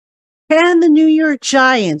Can the New York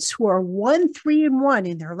Giants, who are 1-3-1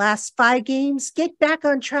 in their last 5 games, get back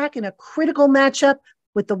on track in a critical matchup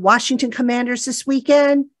with the Washington Commanders this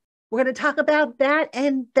weekend? We're going to talk about that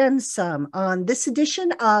and then some on this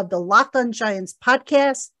edition of the LockedOn Giants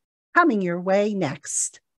podcast, coming your way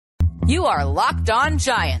next. You are Locked On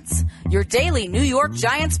Giants, your daily New York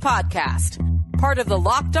Giants podcast, part of the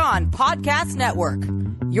Locked On Podcast Network,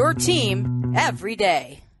 your team every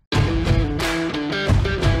day.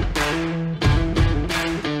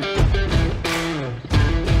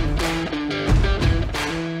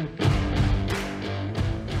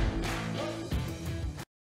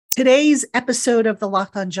 Today's episode of the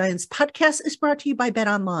LockedOn Giants podcast is brought to you by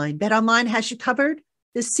BetOnline. BetOnline has you covered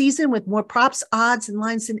this season with more props, odds, and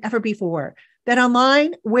lines than ever before.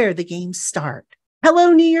 BetOnline, where the games start.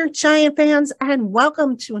 Hello, New York Giant fans, and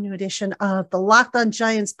welcome to a new edition of the LockedOn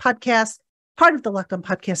Giants podcast, part of the LockedOn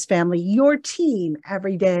Podcast family, your team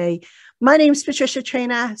every day. My name is Patricia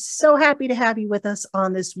Traina. So happy to have you with us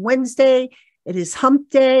on this Wednesday. It is Hump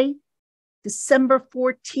Day. December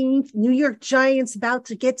 14th, New York Giants about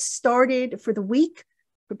to get started for the week,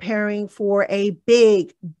 preparing for a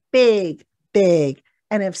big NFC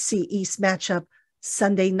East matchup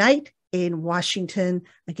Sunday night in Washington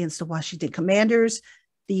against the Washington Commanders.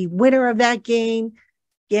 The winner of that game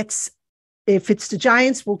gets, if it's the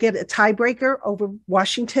Giants, will get a tiebreaker over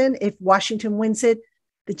Washington. If Washington wins it,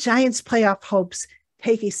 the Giants' playoff hopes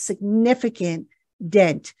take a significant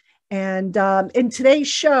dent. And in today's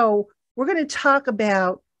show, we're going to talk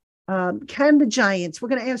about can the Giants, we're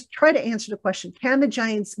going to try to answer the question, can the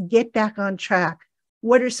Giants get back on track?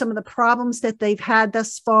 What are some of the problems that they've had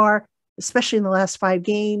thus far, especially in the last 5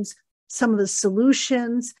 games, some of the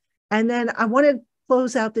solutions? And then I want to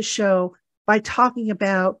close out the show by talking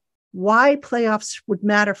about why playoffs would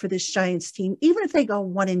matter for this Giants team, even if they go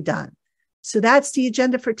one and done. So that's the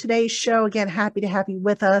agenda for today's show. Again, happy to have you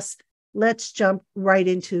with us. Let's jump right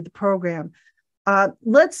into the program.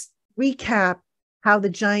 Let's recap how the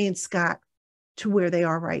Giants got to where they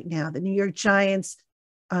are right now. The New York Giants,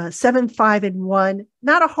 7-5-1,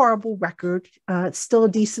 not a horrible record. It's still a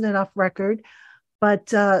decent enough record, but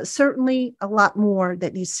certainly a lot more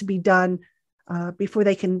that needs to be done before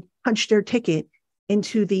they can punch their ticket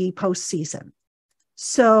into the postseason.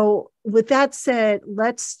 So with that said,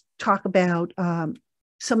 let's talk about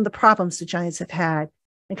some of the problems the Giants have had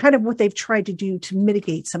and kind of what they've tried to do to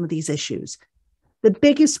mitigate some of these issues. The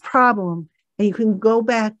biggest problem, and you can go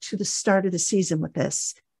back to the start of the season with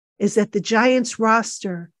this, is that the Giants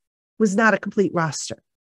roster was not a complete roster.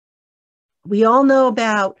 We all know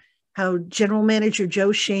about how general manager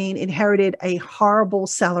Joe Schoen inherited a horrible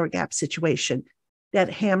salary cap situation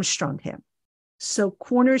that hamstrung him. So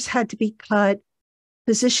corners had to be cut,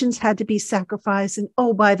 positions had to be sacrificed, and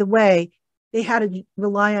oh, by the way, they had to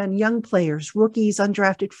rely on young players, rookies,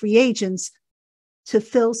 undrafted free agents to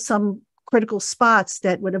fill some critical spots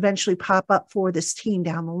that would eventually pop up for this team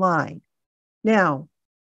down the line. Now,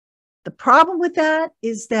 the problem with that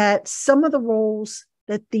is that some of the roles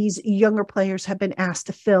that these younger players have been asked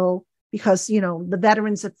to fill, because, the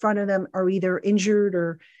veterans in front of them are either injured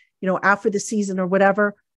or, out for the season or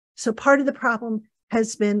whatever. So part of the problem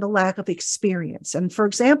has been the lack of experience. And for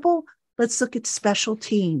example, let's look at special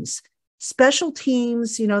teams. Special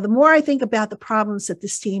teams, the more I think about the problems that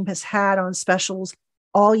this team has had on specials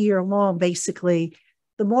all year long, basically,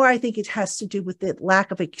 the more I think it has to do with the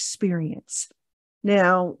lack of experience.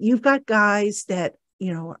 Now, you've got guys that,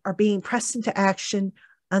 are being pressed into action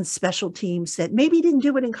on special teams that maybe didn't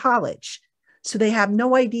do it in college. So they have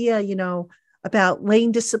no idea, about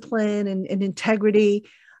lane discipline and integrity.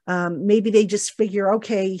 Maybe they just figure,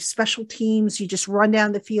 okay, special teams, you just run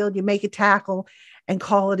down the field, you make a tackle and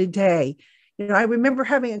call it a day. I remember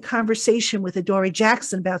having a conversation with Adoree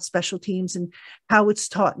Jackson about special teams and how it's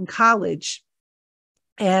taught in college.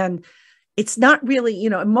 And it's not really,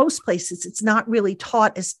 in most places, it's not really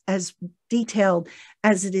taught as detailed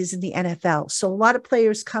as it is in the NFL. So a lot of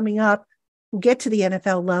players coming up who get to the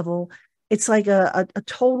NFL level, it's like a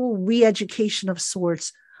total re-education of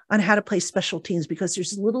sorts on how to play special teams, because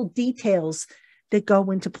there's little details that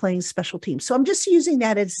go into playing special teams. So I'm just using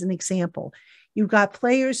that as an example. You've got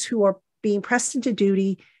players who are being pressed into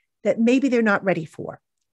duty that maybe they're not ready for.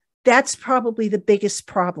 That's probably the biggest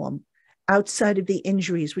problem outside of the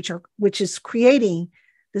injuries, which is creating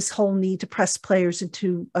this whole need to press players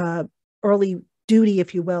into early duty,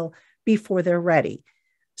 if you will, before they're ready.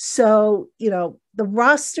 So, the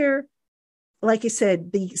roster, like I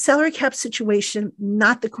said, the salary cap situation,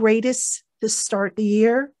 not the greatest to start the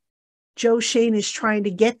year. Joe Schoen is trying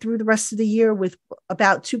to get through the rest of the year with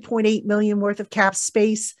about $2.8 million worth of cap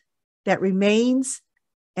space that remains.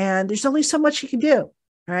 And there's only so much you can do.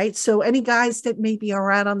 All right. So any guys that maybe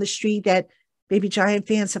are out on the street that maybe Giant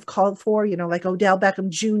fans have called for, like Odell Beckham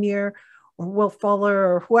Jr. or Will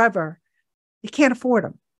Fuller or whoever, you can't afford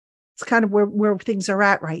them. It's kind of where things are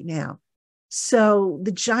at right now. So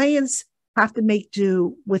the Giants have to make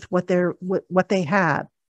do with what they have.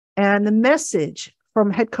 And the message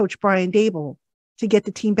from head coach Brian Daboll to get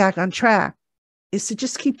the team back on track is to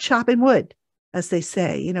just keep chopping wood, as they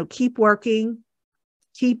say, keep working,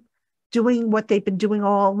 keep doing what they've been doing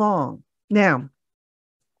all along. Now,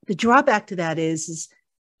 the drawback to that is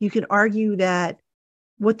you can argue that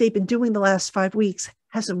what they've been doing the last 5 weeks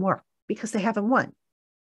hasn't worked because they haven't won.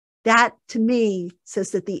 That, to me,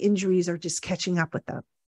 says that the injuries are just catching up with them.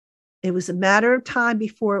 It was a matter of time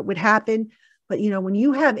before it would happen. But, when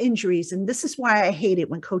you have injuries, and this is why I hate it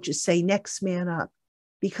when coaches say next man up,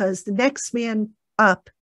 because the next man up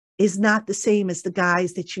is not the same as the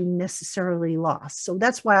guys that you necessarily lost. So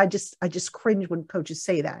that's why I just cringe when coaches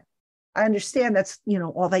say that. I understand that's,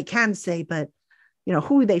 all they can say, but,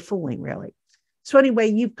 who are they fooling really? So anyway,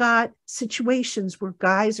 you've got situations where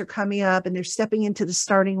guys are coming up and they're stepping into the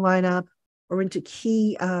starting lineup or into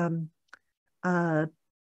key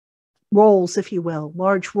roles, if you will,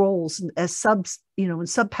 large roles as subs, in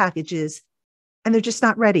sub packages, and they're just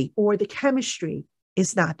not ready, or the chemistry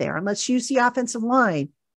is not there. And let's use the offensive line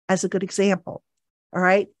as a good example. All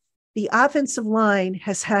right. The offensive line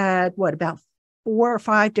has had about 4 or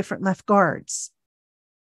 5 different left guards.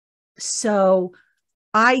 So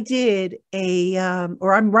I did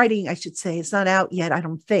or I'm writing, I should say, it's not out yet. I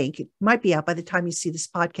don't think it might be out by the time you see this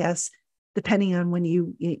podcast, depending on when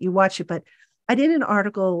you watch it. But I did an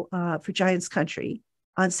article for Giants Country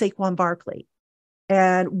on Saquon Barkley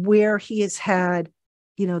and where he has had,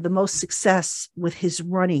 the most success with his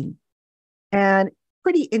running, and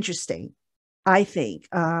pretty interesting, I think.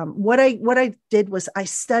 What I did was I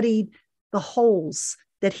studied the holes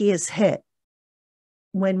that he has hit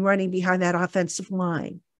when running behind that offensive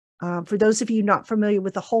line. For those of you not familiar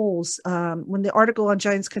with the holes, when the article on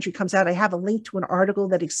Giants Country comes out, I have a link to an article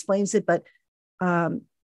that explains it, but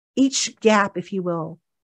each gap, if you will,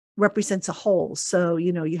 represents a hole. So,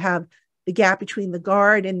 you have the gap between the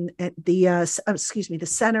guard and the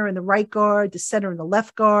center and the right guard, the center and the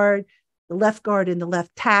left guard and the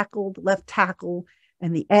left tackle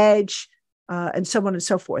and the edge, and so on and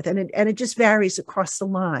so forth. And it just varies across the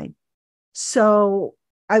line. So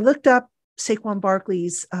I looked up Saquon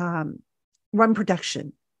Barkley's run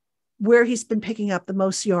production, where he's been picking up the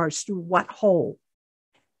most yards through what hole.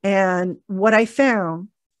 And what I found,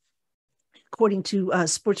 according to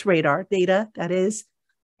Sports Radar data, that is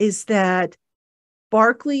that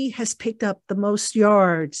Barkley has picked up the most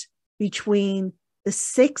yards between the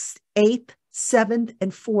 6th, 8th, 7th,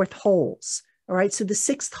 and 4th holes. All right. So the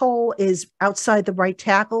 6th hole is outside the right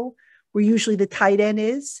tackle, where usually the tight end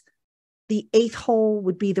is. The 8th hole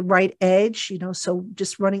would be the right edge, so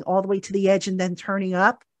just running all the way to the edge and then turning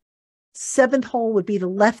up. 7th hole would be the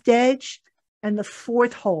left edge, and the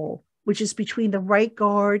 4th hole, which is between the right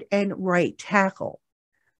guard and right tackle,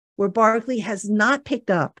 where Barkley has not picked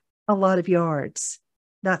up a lot of yards,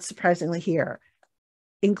 not surprisingly here,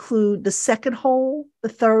 include the 2nd hole, the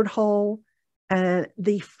 3rd hole, and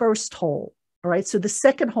the 1st hole. All right. So the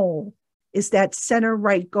 2nd hole is that center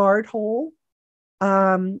right guard hole.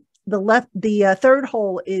 The 3rd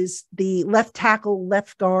hole is the left tackle,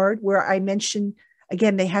 left guard, where I mentioned,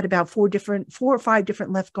 again, they had about 4 or 5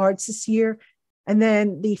 different left guards this year. And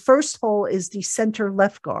then the 1st hole is the center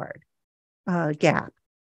left guard gap.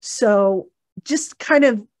 So just kind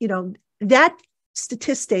of, that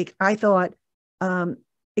statistic, I thought,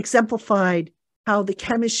 exemplified how the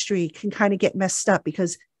chemistry can kind of get messed up,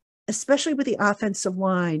 because especially with the offensive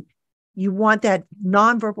line, you want that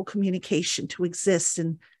nonverbal communication to exist.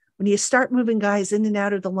 And when you start moving guys in and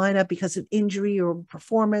out of the lineup because of injury or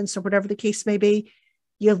performance or whatever the case may be,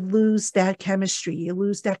 you lose that chemistry, you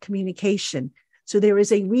lose that communication. So there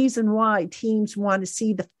is a reason why teams want to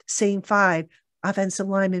see the same 5 offensive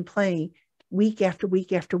linemen playing week after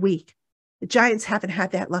week after week. The Giants haven't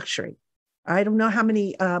had that luxury. I don't know how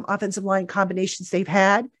many offensive line combinations they've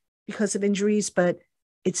had because of injuries, but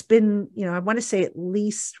it's been, I want to say at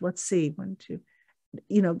least, 4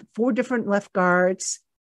 different left guards.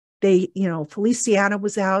 They, Feliciano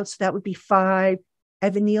was out, so that would be 5.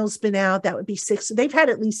 Evan Neal's been out, that would be 6. So they've had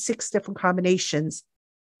at least 6 different combinations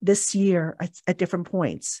this year at different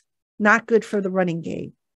points. Not good for the running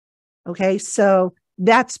game. Okay, so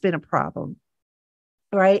that's been a problem.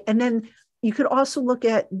 All right, and then you could also look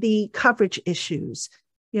at the coverage issues.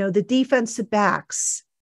 The defensive backs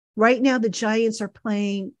Right now, the Giants are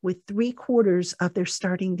playing with 3/4 of their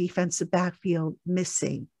starting defensive backfield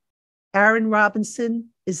missing. Aaron Robinson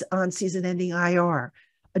is on season-ending IR.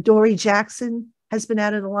 Adoree Jackson has been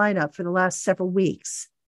out of the lineup for the last several weeks.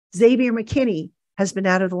 Xavier McKinney has been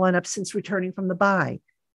out of the lineup since returning from the bye,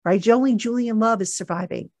 right? Only Julian Love is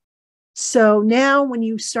surviving. So now when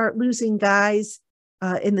you start losing guys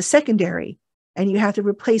in the secondary and you have to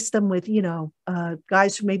replace them with,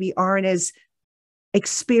 guys who maybe aren't as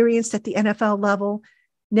experienced at the NFL level,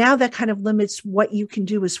 now that kind of limits what you can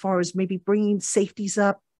do as far as maybe bringing safeties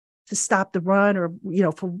up to stop the run or,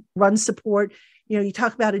 for run support. You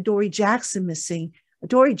talk about Adoree Jackson missing.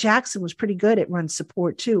 Adoree Jackson was pretty good at run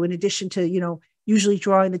support too, in addition to, usually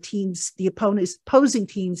drawing the opposing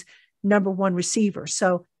team's number one receiver.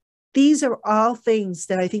 So these are all things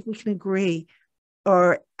that I think we can agree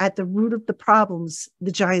are at the root of the problems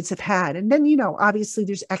the Giants have had. And then, obviously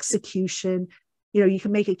there's execution. You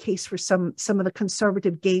can make a case for some of the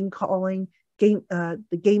conservative game calling,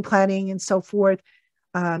 the game planning and so forth.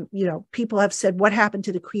 People have said, what happened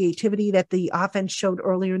to the creativity that the offense showed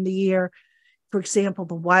earlier in the year? For example,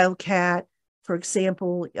 the Wildcat, for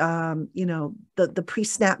example, the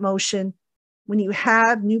pre-snap motion. When you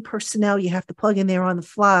have new personnel, you have to plug in there on the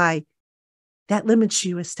fly. That limits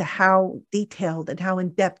you as to how detailed and how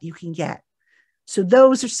in-depth you can get. So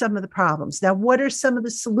those are some of the problems. Now, what are some of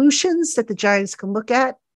the solutions that the Giants can look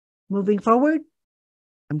at moving forward?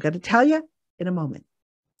 I'm going to tell you in a moment.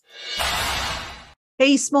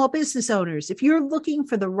 Hey, small business owners, if you're looking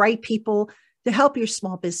for the right people to help your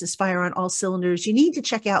small business fire on all cylinders, you need to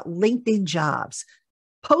check out LinkedIn Jobs.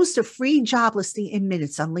 Post a free job listing in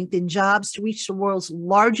minutes on LinkedIn Jobs to reach the world's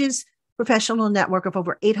largest professional network of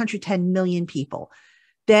over 810 million people.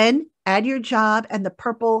 Then add your job and the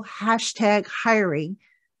purple #hiring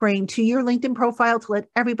frame to your LinkedIn profile to let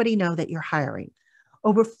everybody know that you're hiring.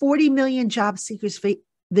 Over 40 million job seekers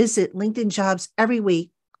visit LinkedIn Jobs every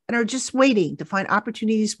week and are just waiting to find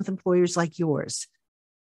opportunities with employers like yours.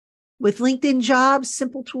 With LinkedIn Jobs,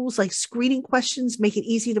 simple tools like screening questions make it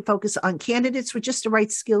easy to focus on candidates with just the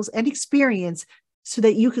right skills and experience so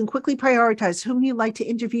that you can quickly prioritize whom you'd like to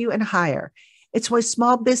interview and hire. It's why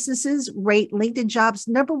small businesses rate LinkedIn Jobs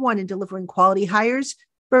 #1 in delivering quality hires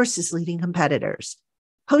versus leading competitors.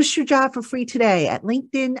 Post your job for free today at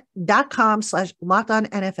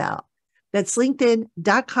linkedin.com/LockedOnNFL. That's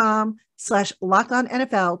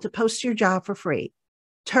linkedin.com/LockedOnNFL to post your job for free.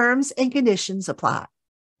 Terms and conditions apply.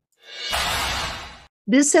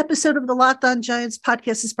 This episode of the Locked On Giants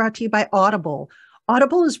podcast is brought to you by Audible.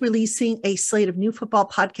 Audible is releasing a slate of new football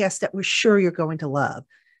podcasts that we're sure you're going to love.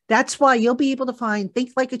 That's why you'll be able to find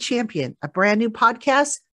Think Like a Champion, a brand new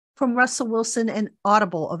podcast from Russell Wilson and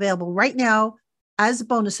Audible, available right now as a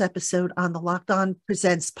bonus episode on the Locked On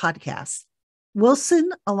Presents podcast.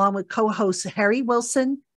 Wilson, along with co-hosts Harry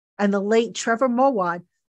Wilson and the late Trevor Mowat,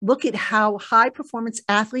 look at how high-performance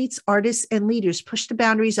athletes, artists, and leaders push the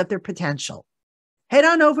boundaries of their potential. Head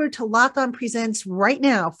on over to Locked On Presents right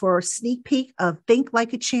now for a sneak peek of Think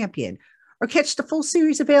Like a Champion, or catch the full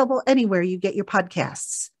series available anywhere you get your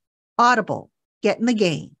podcasts. Audible, get in the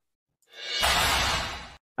game.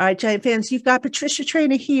 All right, Giant fans, you've got Patricia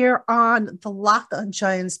Traina here on the Locked On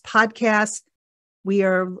Giants podcast. We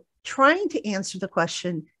are trying to answer the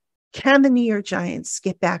question, can the New York Giants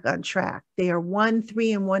get back on track? They are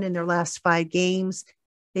 1-3-1 in their last 5 games.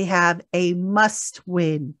 They have a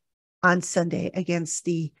must-win on Sunday against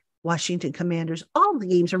the Washington Commanders. All the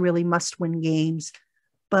games are really must-win games.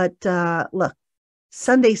 But look,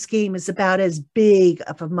 Sunday's game is about as big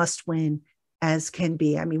of a must-win as can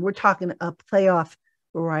be. I mean, we're talking a playoff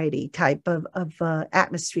variety type of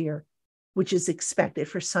atmosphere, which is expected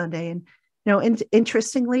for Sunday. And,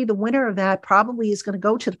 interestingly, the winner of that probably is going to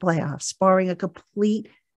go to the playoffs, barring a complete,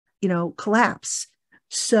 collapse.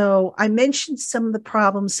 So I mentioned some of the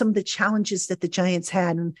problems, some of the challenges that the Giants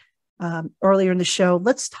had earlier in the show.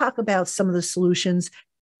 Let's talk about some of the solutions.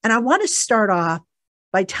 And I want to start off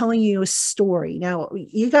by telling you a story. Now,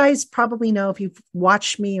 you guys probably know, if you've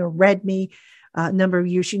watched me or read me a number of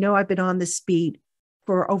years, I've been on this beat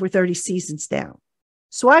for over 30 seasons now.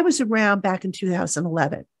 So I was around back in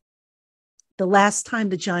 2011, the last time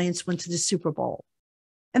the Giants went to the Super Bowl.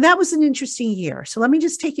 And that was an interesting year. So let me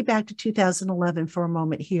just take you back to 2011 for a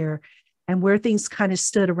moment here and where things kind of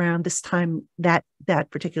stood around this time, that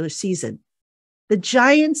particular season. The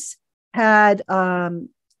Giants had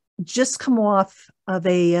just come off of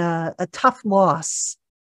a tough loss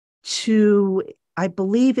to, I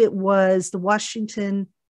believe it was the Washington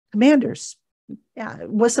Commanders. Yeah, it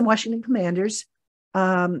was the Washington Commanders.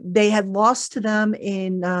 They had lost to them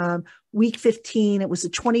in week 15. It was a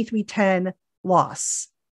 23-10 loss.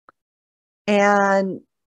 And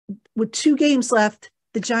with 2 games left,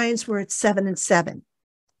 the Giants were at 7-7.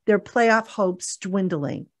 Their playoff hopes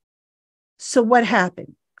dwindling. So what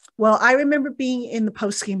happened? Well, I remember being in the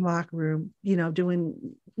post-game locker room,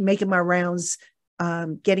 making my rounds,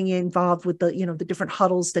 getting involved with the different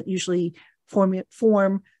huddles that usually form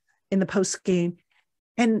in the post-game.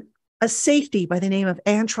 And a safety by the name of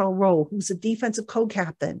Antrell Roll, who's a defensive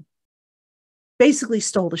co-captain, basically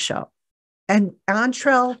stole the show. And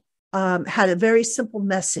Antrell had a very simple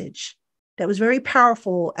message that was very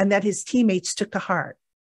powerful and that his teammates took to heart.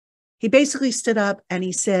 He basically stood up and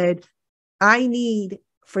he said, I need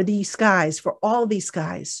for these guys, for all these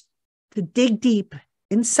guys, to dig deep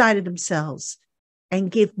inside of themselves and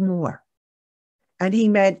give more. And he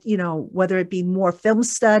meant, whether it be more film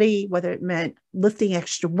study, whether it meant lifting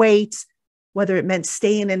extra weights, whether it meant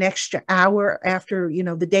staying an extra hour after,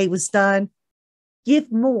 the day was done,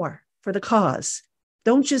 give more for the cause.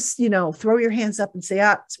 Don't just, throw your hands up and say,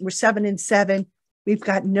 we're 7-7. We've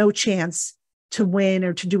got no chance to win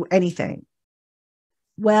or to do anything.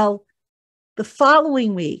 Well, the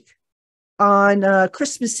following week on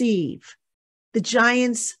Christmas Eve, the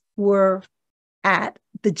Giants were at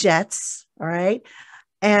the Jets. All right.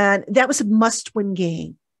 And that was a must-win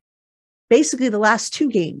game. Basically, the last 2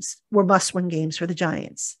 games were must-win games for the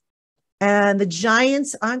Giants. And the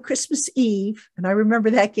Giants on Christmas Eve, and I remember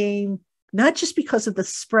that game, not just because of the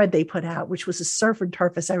spread they put out, which was a surf and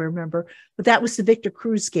turf, as I remember, but that was the Victor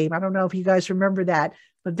Cruz game. I don't know if you guys remember that,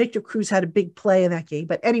 but Victor Cruz had a big play in that game.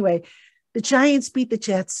 But anyway, the Giants beat the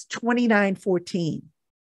Jets 29-14.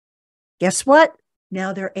 Guess what?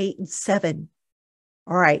 Now they're 8-7.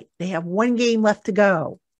 All right, they have 1 game left to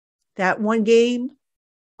go. That 1 game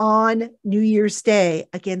on New Year's Day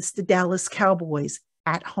against the Dallas Cowboys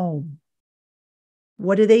at home.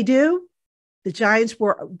 What do? The Giants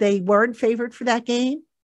weren't favored for that game,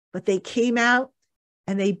 but they came out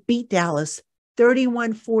and they beat Dallas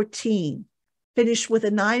 31-14, finished with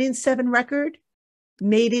a 9-7 record,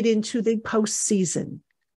 made it into the postseason.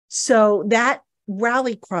 So that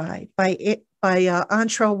rally cry by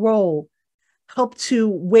Antrell Roll helped to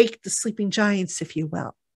wake the sleeping Giants, if you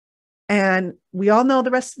will. And we all know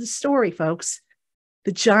the rest of the story, folks.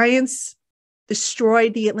 The Giants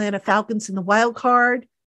destroyed the Atlanta Falcons in the wild card.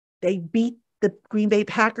 They beat the Green Bay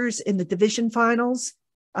Packers in the division finals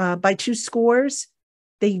by 2 scores.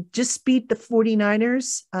 They just beat the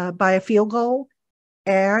 49ers by a field goal,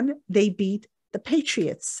 and they beat the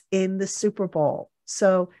Patriots in the Super Bowl.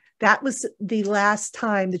 So that was the last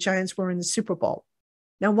time the Giants were in the Super Bowl.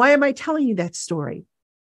 Now, why am I telling you that story?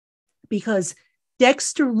 Because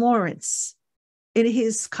Dexter Lawrence, in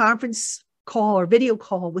his conference call or video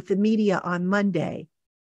call with the media on Monday,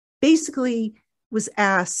 basically was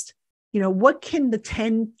asked, what can the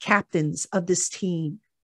 10 captains of this team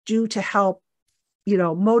do to help,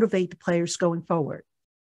 motivate the players going forward?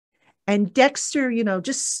 And Dexter,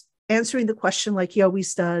 just answering the question like he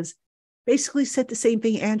always does, basically said the same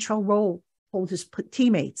thing Antrell Roll told his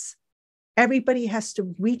teammates. Everybody has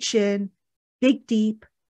to reach in, dig deep,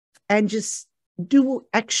 and just do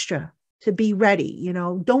extra to be ready.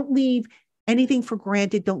 Don't leave anything for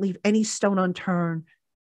granted. Don't leave any stone unturned.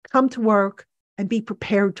 Come to work and be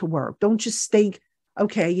prepared to work. Don't just think,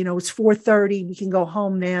 okay, it's 4:30. We can go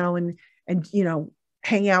home now and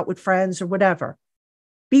hang out with friends or whatever.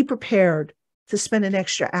 Be prepared to spend an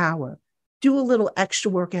extra hour. Do a little extra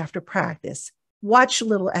work after practice. Watch a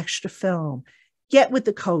little extra film. Get with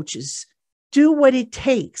the coaches. Do what it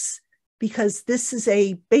takes, because this is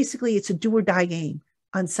basically it's a do or die game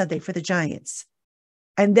on Sunday for the Giants.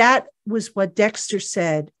 And that was what Dexter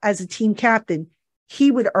said as a team captain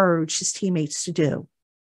he would urge his teammates to do.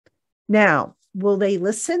 Now, will they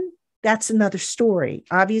listen? That's another story.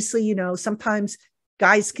 Obviously, sometimes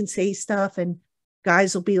guys can say stuff and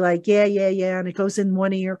guys will be like, yeah. And it goes in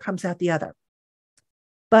one ear, comes out the other.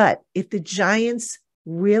 But if the Giants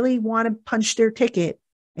really want to punch their ticket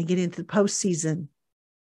and get into the postseason,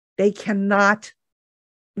 they cannot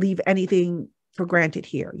leave anything for granted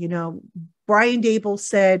here. Brian Dable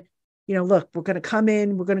said, look, we're going to come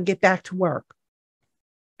in, we're going to get back to work.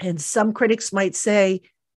 And some critics might say,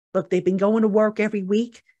 look, they've been going to work every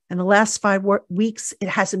week, and the last 5 weeks, it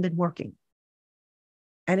hasn't been working.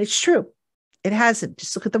 And it's true. It hasn't.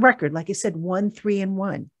 Just look at the record. Like I said,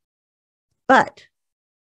 1-3-1. But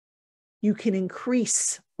you can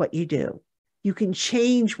increase what you do. You can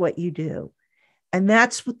change what you do. And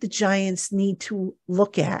that's what the Giants need to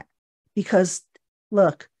look at. Because,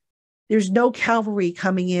 look, there's no cavalry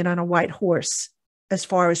coming in on a white horse as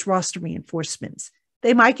far as roster reinforcements.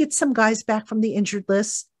 They might get some guys back from the injured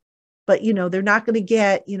list. but, they're not going to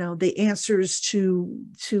get, the answers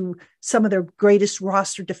to some of their greatest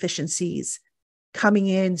roster deficiencies coming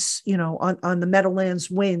in, on the Meadowlands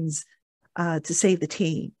wins to save the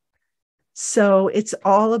team. So it's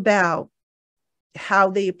all about how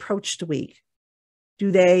they approach the week.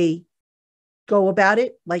 Do they go about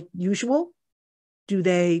it like usual? Do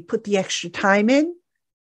they put the extra time in?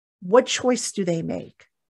 What choice do they make?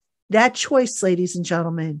 That choice, ladies and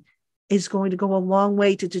gentlemen, is going to go a long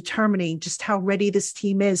way to determining just how ready this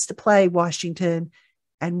team is to play Washington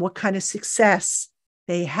and what kind of success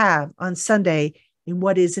they have on Sunday in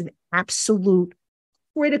what is an absolute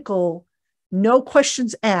critical, no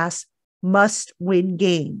questions asked, must-win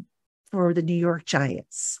game for the New York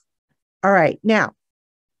Giants. All right. Now,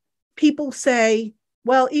 people say,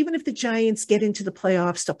 well, even if the Giants get into the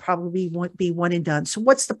playoffs, they'll probably won't be one and done. So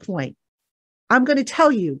what's the point? I'm going to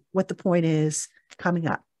tell you what the point is coming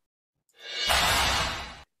up.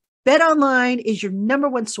 BetOnline is your number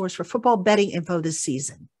one source for football betting info this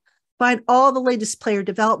season. Find all the latest player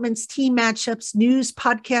developments, team matchups, news,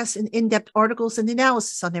 podcasts, and in-depth articles and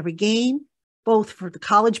analysis on every game, both for the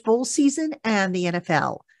college bowl season and the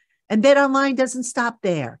NFL. And BetOnline doesn't stop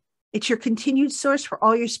there. It's your continued source for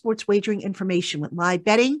all your sports wagering information with live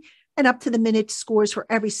betting and up-to-the-minute scores for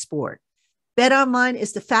every sport. BetOnline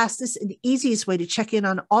is the fastest and easiest way to check in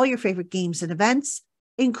on all your favorite games and events,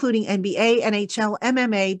 including NBA, NHL,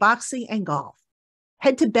 MMA, boxing, and golf.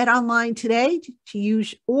 Head to BetOnline today to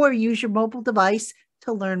use your mobile device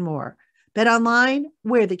to learn more. BetOnline,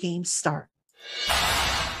 where the games start.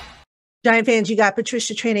 Giant fans, you got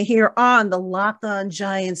Patricia Traina here on the LockedOn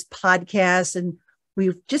Giants podcast, and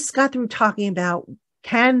we've just got through talking about,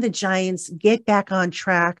 can the Giants get back on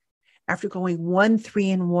track after going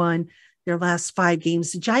 1-3-1 their last 5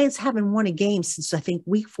 games? The Giants haven't won a game since, I think,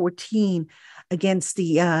 week 14 against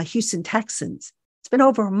the Houston Texans. It's been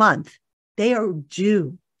over a month. They are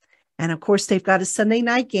due. And of course, they've got a Sunday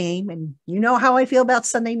night game. And you know how I feel about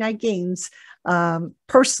Sunday night games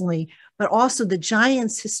personally, but also the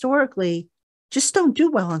Giants historically just don't do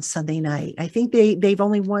well on Sunday night. I think they've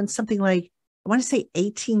only won something like, I want to say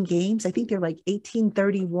 18 games. I think they're like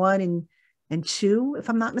 18-31 and 2, if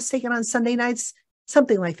I'm not mistaken, on Sunday nights,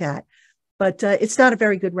 something like that. But it's not a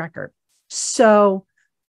very good record. So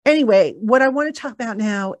anyway, what I want to talk about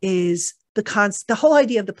now is the whole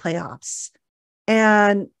idea of the playoffs.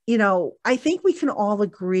 And, I think we can all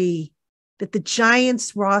agree that the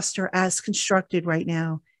Giants roster as constructed right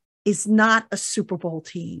now is not a Super Bowl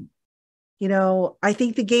team. I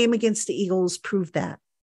think the game against the Eagles proved that.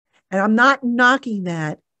 And I'm not knocking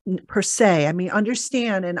that per se. I mean,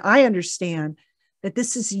 I understand that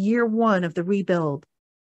this is year one of the rebuild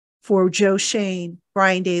for Joe Shane,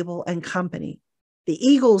 Brian Dable, and company. The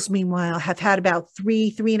Eagles, meanwhile, have had about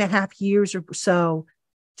 3.5 years or so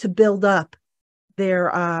to build up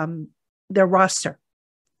their roster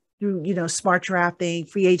through, smart drafting,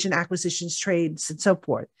 free agent acquisitions, trades, and so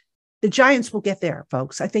forth. The Giants will get there,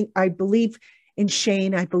 folks. I believe in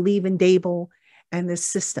Shane. I believe in Dable and this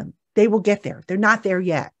system. They will get there. They're not there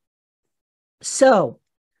yet. So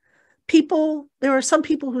there are some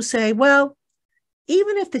people who say, well,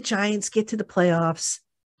 even if the Giants get to the playoffs,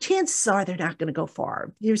 chances are they're not going to go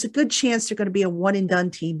far. There's a good chance they're going to be a one and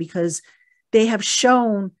done team because they have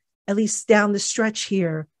shown, at least down the stretch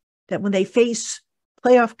here, that when they face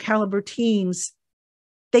playoff caliber teams,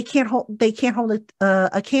 they can't hold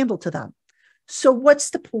a candle to them. So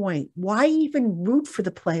what's the point? Why even root for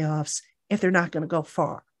the playoffs if they're not going to go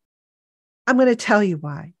far? I'm going to tell you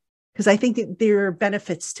why, because I think that there are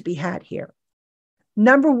benefits to be had here.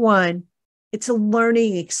 Number one, it's a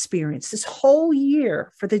learning experience. This whole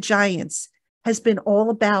year for the Giants has been all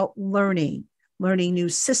about learning new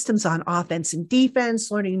systems on offense and defense,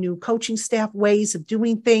 learning new coaching staff ways of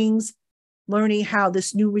doing things, learning how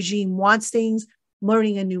this new regime wants things,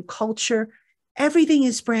 learning a new culture. Everything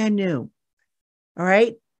is brand new. All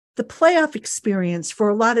right. The playoff experience for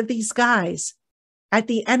a lot of these guys at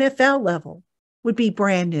the NFL level would be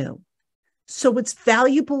brand new. So it's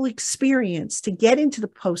valuable experience to get into the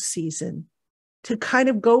postseason, to kind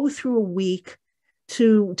of go through a week,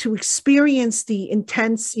 to experience the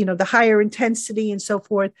intense, the higher intensity and so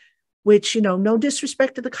forth, which, no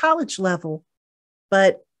disrespect to the college level,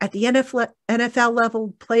 but at the NFL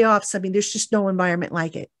level playoffs, I mean, there's just no environment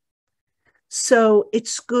like it. So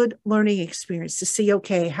it's good learning experience to see,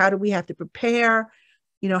 okay, how do we have to prepare?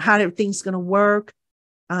 How are things going to work?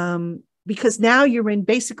 Because now you're in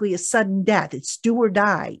basically a sudden death. It's do or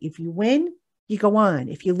die. If you win, you go on.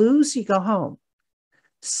 If you lose, you go home.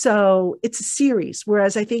 So it's a series.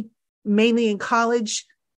 Whereas I think mainly in college,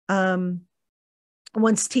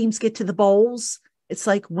 once teams get to the bowls, It's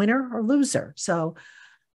like winner or loser. So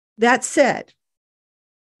that said,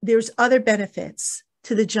 there's other benefits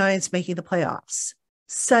to the Giants making the playoffs,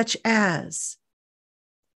 such as,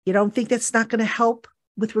 you don't think that's not going to help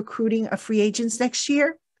with recruiting of free agents next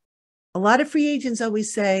year? A lot of free agents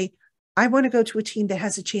always say, I want to go to a team that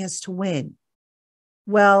has a chance to win.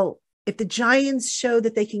 Well, if the Giants show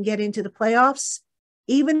that they can get into the playoffs,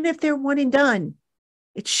 even if they're one and done,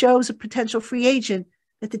 it shows a potential free agent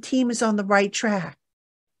that the team is on the right track.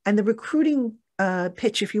 And the recruiting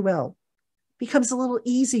pitch, if you will, becomes a little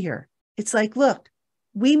easier. It's like, look,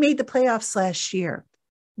 we made the playoffs last year.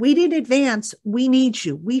 We didn't advance. We need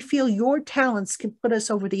you. We feel your talents can put us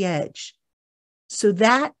over the edge. So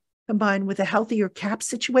that, combined with a healthier cap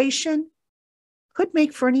situation, could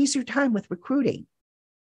make for an easier time with recruiting.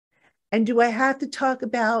 And do I have to talk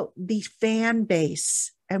about the fan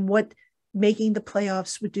base and what making the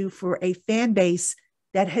playoffs would do for a fan base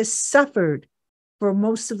that has suffered for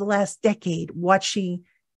most of the last decade, watching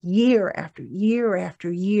year after year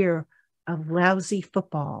after year of lousy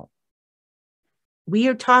football? We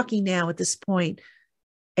are talking now at this point,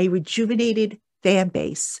 a rejuvenated fan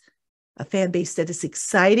base, a fan base that is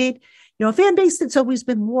excited, a fan base that's always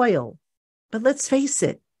been loyal. But let's face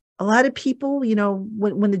it, a lot of people,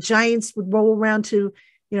 when the Giants would roll around to,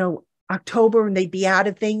 October and they'd be out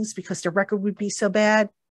of things because their record would be so bad.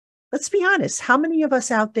 Let's be honest. How many of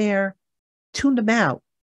us out there tuned them out,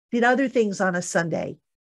 did other things on a Sunday,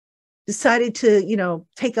 decided to,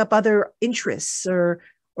 take up other interests or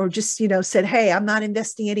just, said, hey, I'm not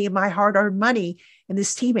investing any of my hard-earned money in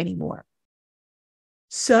this team anymore.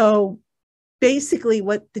 So basically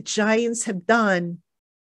what the Giants have done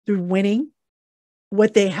through winning,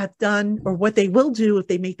 what they have done or what they will do if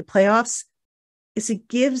they make the playoffs, is it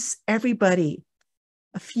gives everybody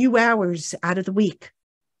a few hours out of the week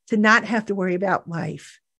to not have to worry about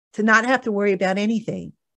life, to not have to worry about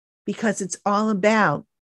anything, because it's all about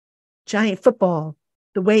Giant football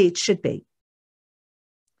the way it should be.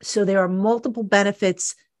 So there are multiple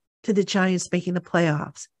benefits to the Giants making the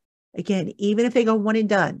playoffs. Again, even if they go one and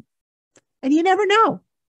done, and you never know.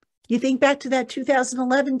 You think back to that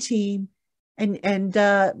 2011 team, and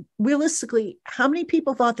realistically, how many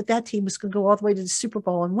people thought that team was going to go all the way to the Super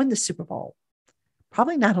Bowl and win the Super Bowl?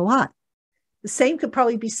 Probably not a lot. The same could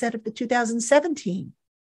probably be said of the 2017,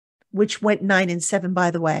 which went 9-7,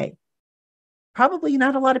 by the way. Probably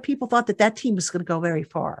not a lot of people thought that team was going to go very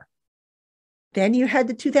far. Then you had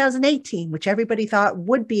the 2018, which everybody thought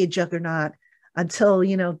would be a juggernaut until,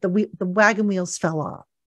 the wagon wheels fell off.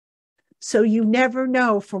 So you never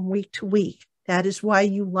know from week to week. That is why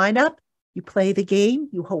you line up, you play the game,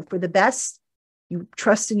 you hope for the best, you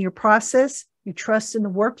trust in your process, you trust in the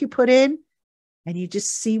work you put in, and you just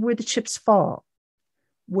see where the chips fall.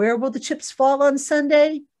 Where will the chips fall on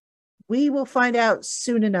Sunday? We will find out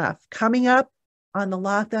soon enough. Coming up on the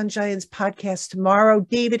LockedOn Giants podcast tomorrow,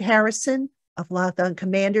 David Harrison of LockedOn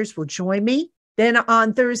Commanders will join me. Then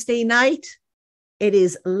on Thursday night, it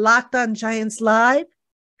is LockedOn Giants Live,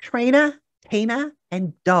 Trina, Tana,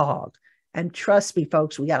 and Dog. And trust me,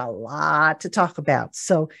 folks, we got a lot to talk about.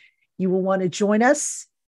 So you will want to join us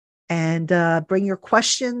and bring your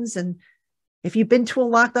questions. And if you've been to a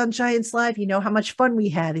LockedOn Giants Live, you know how much fun we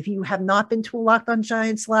had. If you have not been to a LockedOn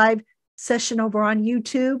Giants Live session over on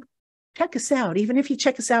YouTube, check us out. Even if you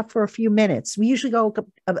check us out for a few minutes, we usually go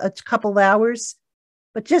a couple hours,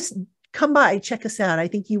 but just come by, check us out. I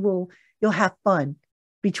think you'll have fun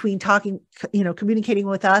between talking, communicating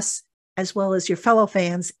with us as well as your fellow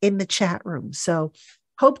fans in the chat room. So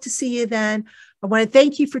hope to see you then. I want to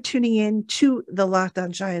thank you for tuning in to the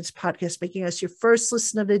LockedOn Giants podcast, making us your first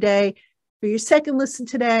listen of the day. For your second listen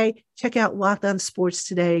today, check out Locked On Sports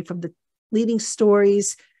Today, from the leading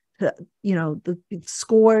stories to, the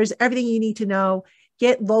scores, everything you need to know.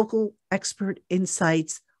 Get local expert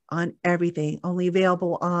insights on everything. Only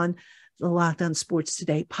available on the Locked On Sports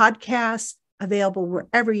Today podcast, available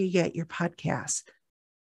wherever you get your podcasts.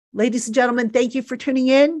 Ladies and gentlemen, thank you for tuning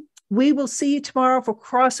in. We will see you tomorrow for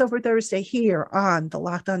Crossover Thursday here on the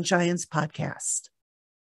Locked On Giants podcast.